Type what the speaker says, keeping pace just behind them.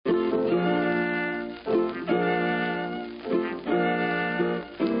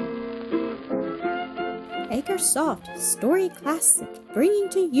Makersoft Story Classic, bringing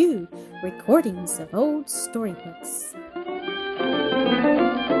to you recordings of old storybooks.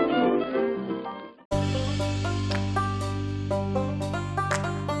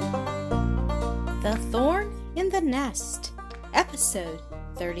 The Thorn in the Nest, Episode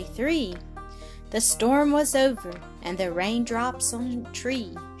 33. The storm was over, and the raindrops on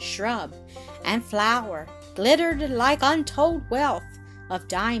tree, shrub, and flower glittered like untold wealth of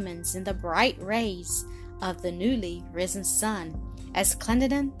diamonds in the bright rays of the newly risen sun. As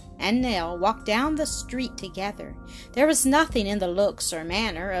Clendenin and Nell walked down the street together, there was nothing in the looks or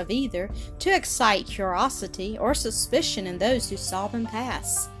manner of either to excite curiosity or suspicion in those who saw them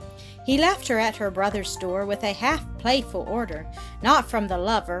pass. He left her at her brother's door with a half-playful order, not from the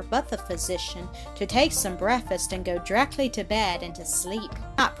lover but the physician, to take some breakfast and go directly to bed and to sleep.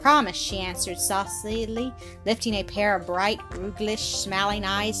 "Not promised," she answered saucily, lifting a pair of bright, roguish, smiling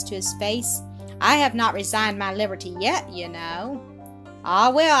eyes to his face. "I have not resigned my liberty yet, you know."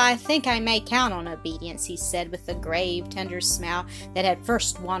 "Ah, well, I think I may count on obedience," he said with the grave, tender smile that had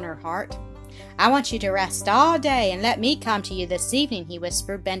first won her heart. "I want you to rest all day and let me come to you this evening," he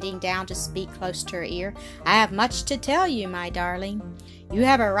whispered, bending down to speak close to her ear. "I have much to tell you, my darling. You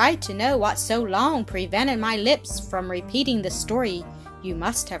have a right to know what so long prevented my lips from repeating the story you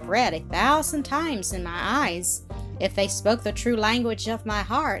must have read 1,000 times in my eyes, if they spoke the true language of my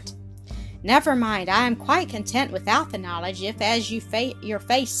heart. Never mind, I am quite content without the knowledge, if, as your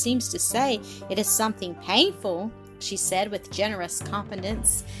face seems to say, it is something painful," she said with generous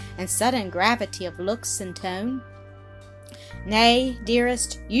confidence and sudden gravity of looks and tone. "Nay,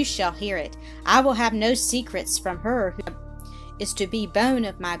 dearest, you shall hear it. I will have no secrets from her who is to be bone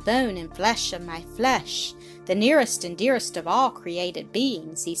of my bone and flesh of my flesh, the nearest and dearest of all created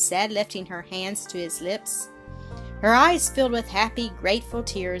beings," he said, lifting her hands to his lips. Her eyes filled with happy, grateful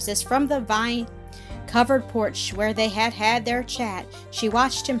tears as from the vine-covered porch where they had had their chat, she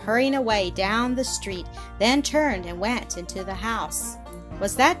watched him hurrying away down the street, then turned and went into the house.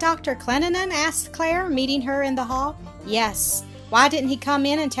 "Was that Dr. Clendenin?" asked Claire, meeting her in the hall. "Yes. Why didn't he come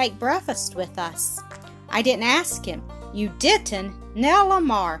in and take breakfast with us?" "I didn't ask him." "You didn't? Nell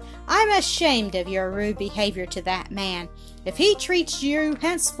Lamar, I'm ashamed of your rude behavior to that man. If he treats you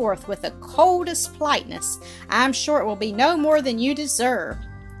henceforth with the coldest politeness, I'm sure it will be no more than you deserve."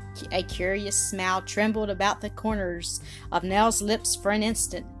 A curious smile trembled about the corners of Nell's lips for an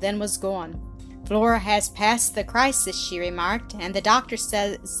instant, then was gone. "Flora has passed the crisis," she remarked, "and the doctor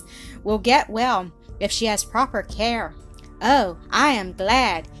says will get well if she has proper care." "Oh, I am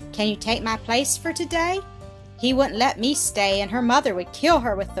glad. Can you take my place for today?" "He wouldn't let me stay, and her mother would kill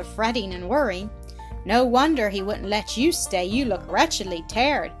her with the fretting and worrying." "No wonder he wouldn't let you stay. You look wretchedly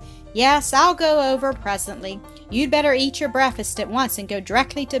tired." "Yes, I'll go over presently. You'd better eat your breakfast at once and go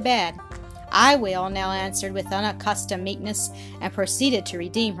directly to bed." "I will," Nell answered with unaccustomed meekness, and proceeded to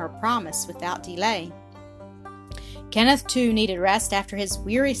redeem her promise without delay. Kenneth, too, needed rest after his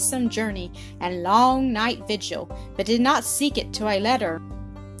wearisome journey and long night vigil, but did not seek it till a letter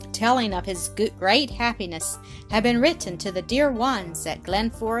telling of his great happiness had been written to the dear ones at Glen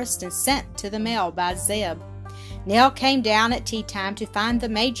Forest and sent to the mail by Zeb. Nell came down at tea-time to find the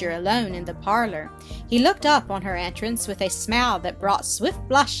Major alone in the parlor. He looked up on her entrance with a smile that brought swift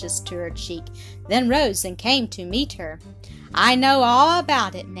blushes to her cheek, then rose and came to meet her. "I know all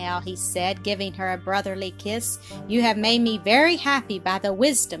about it, Nell," he said, giving her a brotherly kiss. "You have made me very happy by the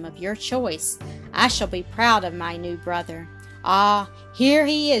wisdom of your choice. I shall be proud of my new brother. Ah, here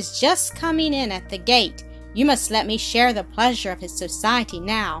he is just coming in at the gate. You must let me share the pleasure of his society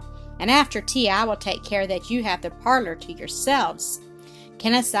now, and after tea I will take care that you have the parlor to yourselves."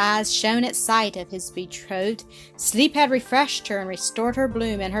 Kenneth's eyes shone at sight of his betrothed. Sleep had refreshed her and restored her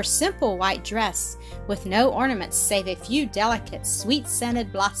bloom, and her simple white dress, with no ornaments save a few delicate,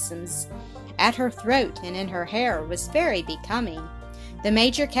 sweet-scented blossoms at her throat and in her hair, was very becoming. The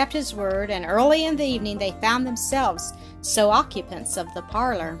Major kept his word, and early in the evening they found themselves sole occupants of the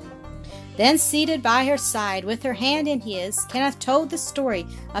parlor. Then, seated by her side, with her hand in his, Kenneth told the story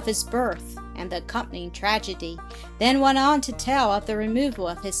of his birth and the accompanying tragedy, then went on to tell of the removal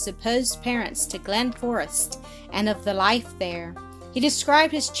of his supposed parents to Glen Forest, and of the life there. He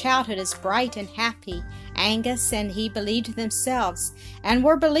described his childhood as bright and happy. Angus and he believed themselves, and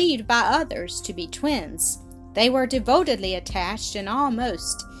were believed by others, to be twins. They were devotedly attached and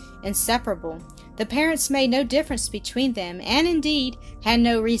almost inseparable. The parents made no difference between them, and indeed had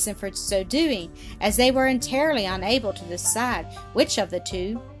no reason for so doing, as they were entirely unable to decide which of the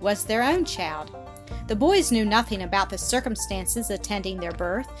two was their own child. The boys knew nothing about the circumstances attending their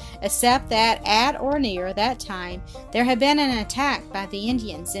birth, except that at or near that time there had been an attack by the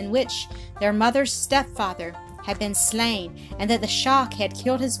Indians in which their mother's stepfather had been slain, and that the shock had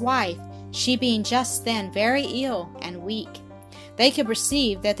killed his wife, she being just then very ill and weak. They could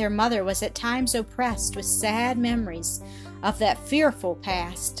perceive that their mother was at times oppressed with sad memories of that fearful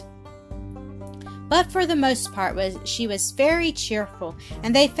past. But for the most part she was very cheerful,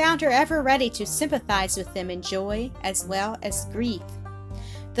 and they found her ever ready to sympathize with them in joy as well as grief.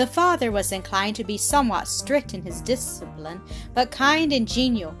 The father was inclined to be somewhat strict in his discipline, but kind and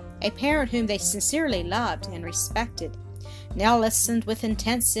genial, a parent whom they sincerely loved and respected. Nell listened with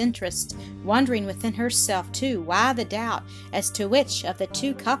intense interest, wondering within herself, too, why the doubt as to which of the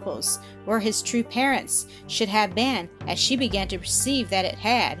two couples were his true parents should have been, as she began to perceive that it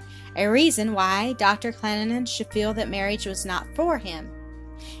had, a reason why Dr. Clendenin should feel that marriage was not for him.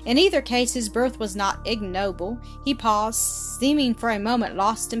 In either case, his birth was not ignoble. He paused, seeming for a moment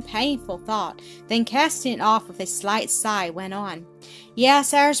lost in painful thought, then casting it off with a slight sigh, went on.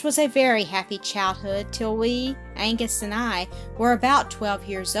 Yes, ours was a very happy childhood, till we, Angus and I, were about 12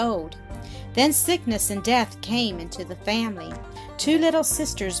 years old. Then sickness and death came into the family, 2 little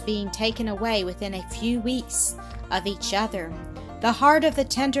sisters being taken away within a few weeks of each other. The heart of the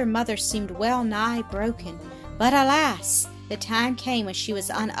tender mother seemed well nigh broken, but alas! The time came when she was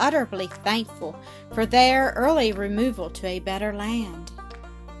unutterably thankful for their early removal to a better land.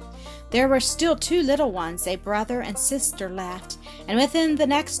 There were still 2 little ones, a brother and sister left, and within the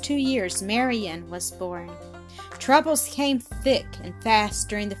next 2 years Marian was born. Troubles came thick and fast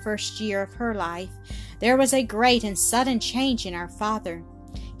during the first year of her life. There was a great and sudden change in our father.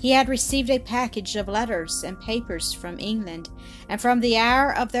 He had received a package of letters and papers from England, and from the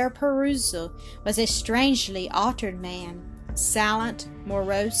hour of their perusal was a strangely altered man, silent,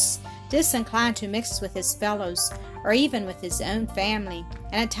 morose, disinclined to mix with his fellows, or even with his own family,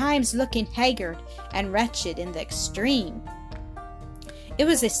 and at times looking haggard and wretched in the extreme. It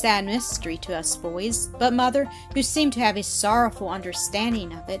was a sad mystery to us boys, but mother, who seemed to have a sorrowful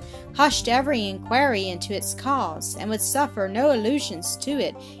understanding of it, hushed every inquiry into its cause, and would suffer no allusions to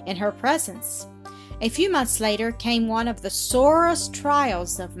it in her presence. A few months later came one of the sorest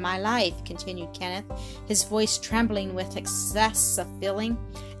trials of my life, continued Kenneth, his voice trembling with excess of feeling.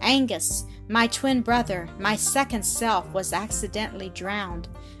 Angus, my twin brother, my second self, was accidentally drowned.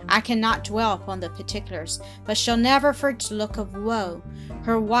 I cannot dwell upon the particulars, but shall never forget the look of woe,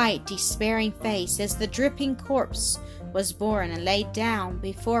 her white, despairing face, as the dripping corpse was borne and laid down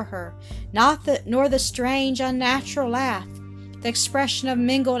before her, nor the strange, unnatural laugh, the expression of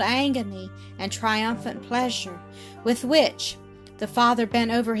mingled agony and triumphant pleasure, with which the father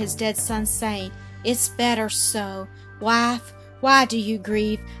bent over his dead son, saying, "It's better so. Wife, why do you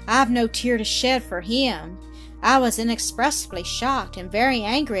grieve? I've no tear to shed for him." I was inexpressibly shocked and very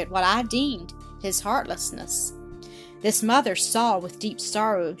angry at what I deemed his heartlessness. This mother saw with deep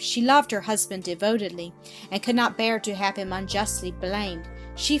sorrow. She loved her husband devotedly, and could not bear to have him unjustly blamed.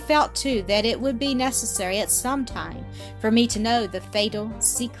 She felt, too, that it would be necessary at some time for me to know the fatal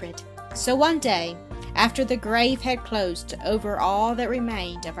secret. So one day, after the grave had closed over all that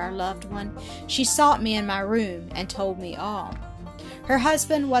remained of our loved one, she sought me in my room and told me all. Her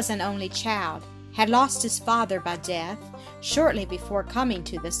husband was an only child, had lost his father by death shortly before coming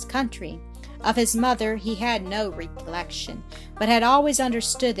to this country. Of his mother he had no recollection, but had always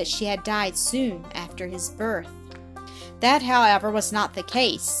understood that she had died soon after his birth. That, however, was not the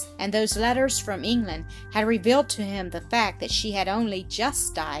case, and those letters from England had revealed to him the fact that she had only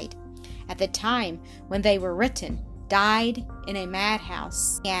just died. At the time when they were written, died in a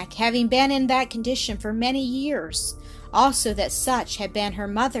madhouse, having been in that condition for many years. Also that such had been her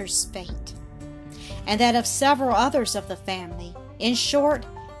mother's fate, and that of several others of the family. In short,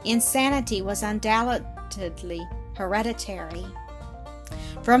 insanity was undoubtedly hereditary.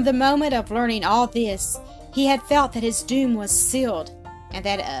 From the moment of learning all this, he had felt that his doom was sealed, and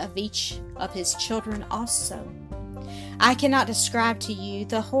that of each of his children also. I cannot describe to you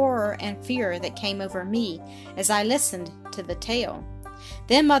the horror and fear that came over me as I listened to the tale.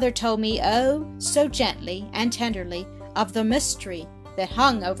 Then mother told me, oh, so gently and tenderly, of the mystery that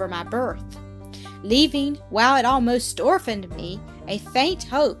hung over my birth, leaving, while it almost orphaned me, a faint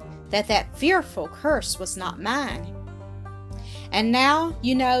hope that that fearful curse was not mine. And now,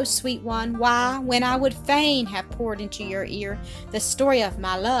 you know, sweet one, why, when I would fain have poured into your ear the story of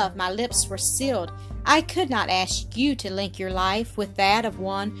my love, my lips were sealed. I could not ask you to link your life with that of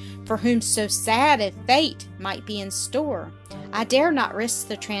one for whom so sad a fate might be in store. I dare not risk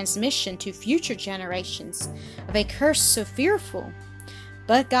the transmission to future generations of a curse so fearful.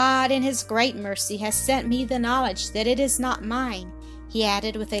 But God in his great mercy has sent me the knowledge that it is not mine," he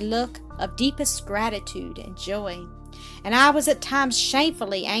added with a look of deepest gratitude and joy. "And I was at times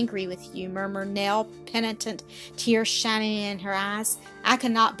shamefully angry with you," murmured Nell, penitent, tears shining in her eyes. "I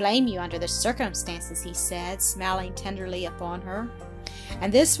could not blame you under the circumstances," he said, smiling tenderly upon her.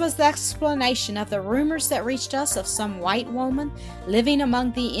 And this was the explanation of the rumors that reached us of some white woman living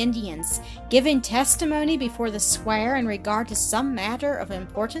among the Indians, giving testimony before the square in regard to some matter of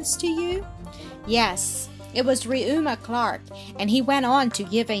importance to you? Yes, it was Reuma Clark, and he went on to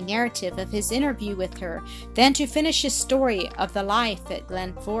give a narrative of his interview with her, then to finish his story of the life at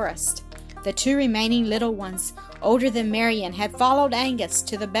Glen Forest. The two remaining little ones, older than Marian, had followed Angus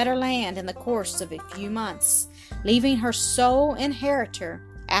to the better land in the course of a few months, leaving her sole inheritor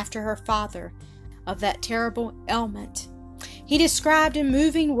after her father of that terrible ailment. He described in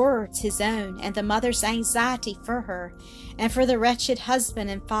moving words his own and the mother's anxiety for her and for the wretched husband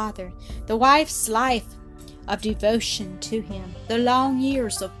and father, the wife's life of devotion to him, the long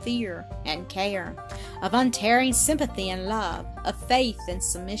years of fear and care, of untiring sympathy and love, of faith and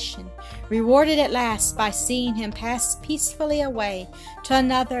submission, rewarded at last by seeing him pass peacefully away to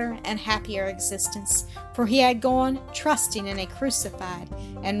another and happier existence, for he had gone trusting in a crucified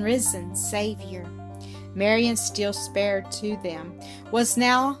and risen Savior. Marian, still spared to them, was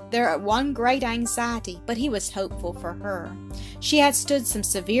now their one great anxiety, but he was hopeful for her. She had stood some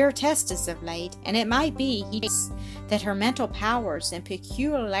severe tests as of late, and it might be that her mental powers and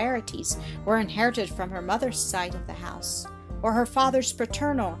peculiarities were inherited from her mother's side of the house, or her father's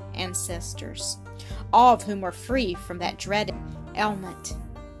paternal ancestors, all of whom were free from that dreaded ailment.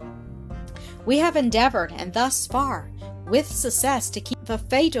 "We have endeavored, and thus far, with success, to keep the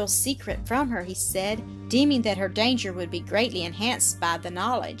fatal secret from her," he said, deeming that her danger would be greatly enhanced by the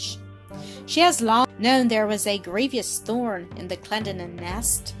knowledge. "She has long known there was a grievous thorn in the Clendenin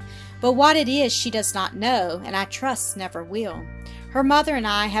nest, but what it is she does not know, and I trust never will. Her mother and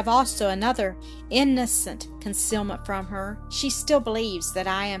I have also another innocent concealment from her. She still believes that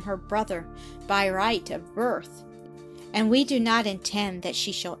I am her brother by right of birth, and we do not intend that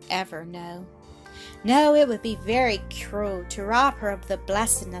she shall ever know. No, it would be very cruel to rob her of the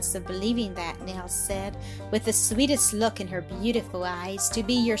blessedness of believing that," Nell said, with the sweetest look in her beautiful eyes. "To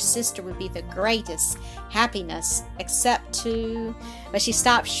be your sister would be the greatest happiness, except to—" But she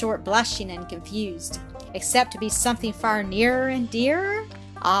stopped short, blushing and confused. "Except to be something far nearer and dearer?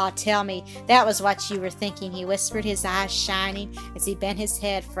 Ah, tell me, that was what you were thinking," he whispered, his eyes shining as he bent his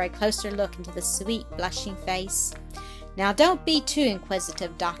head for a closer look into the sweet, blushing face. "Now don't be too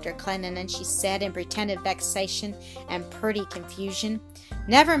inquisitive, Dr. Clendenin," she said in pretended vexation and pretty confusion.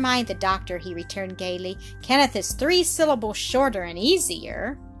 "Never mind the doctor," he returned gaily. "Kenneth is 3 syllables shorter and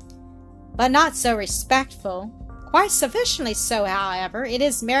easier, but not so respectful. Quite sufficiently so, however. It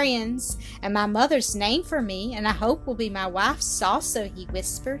is Marian's and my mother's name for me, and I hope will be my wife's also," he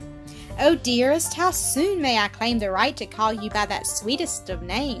whispered. "Oh, dearest, how soon may I claim the right to call you by that sweetest of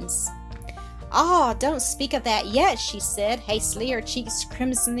names?" "Ah, don't speak of that yet," she said hastily, her cheeks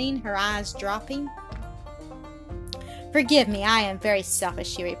crimsoning, her eyes dropping. "Forgive me, I am very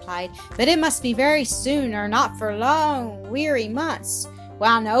selfish," he replied, "but it must be very soon, or not for long, weary months,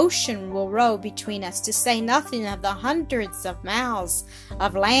 while an ocean will roll between us, to say nothing of the hundreds of miles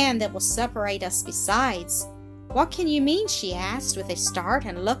of land that will separate us besides." "What can you mean?" she asked, with a start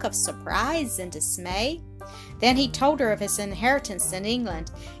and look of surprise and dismay. Then he told her of his inheritance in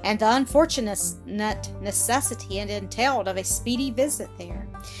England, and the unfortunate necessity it entailed of a speedy visit there.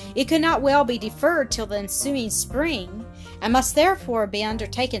 It could not well be deferred till the ensuing spring, and must therefore be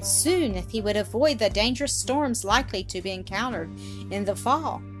undertaken soon if he would avoid the dangerous storms likely to be encountered in the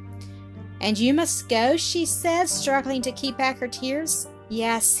fall. "And you must go?" she said, struggling to keep back her tears.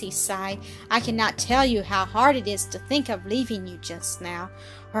 "Yes," he sighed. "I cannot tell you how hard it is to think of leaving you just now,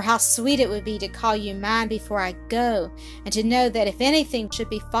 or how sweet it would be to call you mine before I go, and to know that if anything should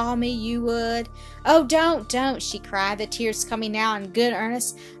befall me, you would—" "Oh, don't," she cried, the tears coming now in good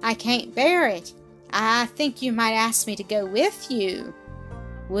earnest. "I can't bear it. I think you might ask me to go with you."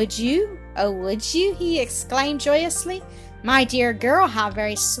 "Would you? Oh, would you?" he exclaimed joyously. "My dear girl, how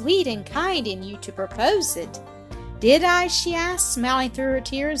very sweet and kind in you to propose it." "Did I?" she asked, smiling through her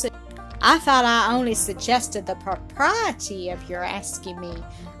tears. "I thought I only suggested the propriety of your asking me.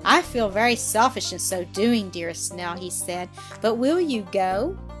 I feel very selfish in so doing, dearest Nell," he said. "But will you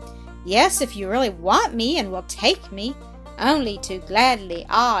go?" "Yes, if you really want me and will take me. Only too gladly.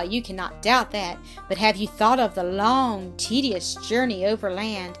 Ah, you cannot doubt that. But have you thought of the long, tedious journey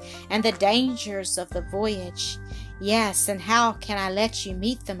overland, and the dangers of the voyage?" "Yes, and how can I let you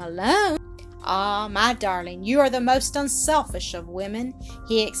meet them alone?" "Ah, my darling, you are the most unselfish of women,"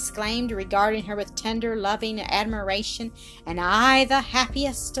 he exclaimed, regarding her with tender, loving admiration, "and I the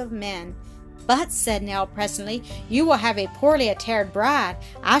happiest of men." "But," said Nell presently, "you will have a poorly attired bride.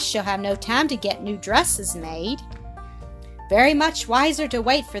 I shall have no time to get new dresses made." "Very much wiser to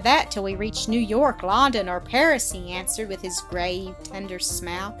wait for that till we reach New York, London, or Paris," he answered with his grave, tender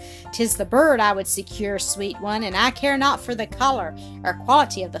smile. "'Tis the bird I would secure, sweet one, and I care not for the color or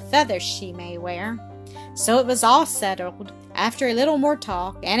quality of the feathers she may wear." So it was all settled, after a little more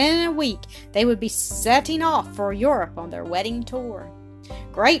talk, and in a week they would be setting off for Europe on their wedding tour.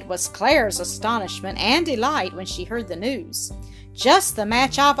 Great was Claire's astonishment and delight when she heard the news. "Just the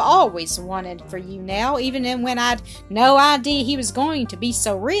match I've always wanted for you, Nell, even when I'd no idea he was going to be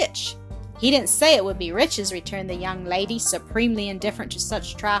so rich." "He didn't say it would be riches," returned the young lady, supremely indifferent to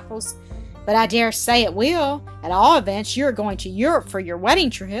such trifles. "But I dare say it will. At all events, you are going to Europe for your wedding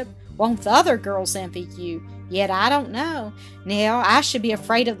trip. Won't the other girls envy you? Yet I don't know. Nell, I should be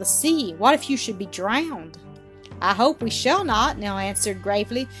afraid of the sea. What if you should be drowned?" "I hope we shall not," Nell answered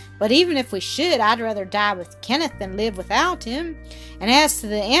gravely, "but even if we should, I'd rather die with Kenneth than live without him. And as to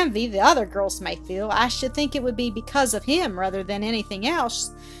the envy the other girls may feel, I should think it would be because of him rather than anything else,"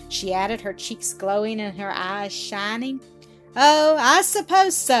 she added, her cheeks glowing and her eyes shining. "Oh, I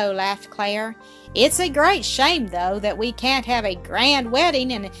suppose so," laughed Claire. "It's a great shame, though, that we can't have a grand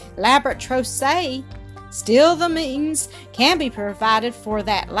wedding and elaborate trousseau. Still, the means can be provided for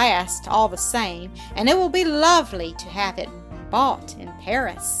that last, all the same, and it will be lovely to have it bought in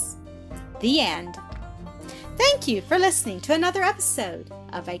Paris." The end. Thank you for listening to another episode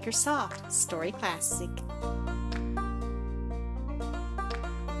of Acresoft Story Classic.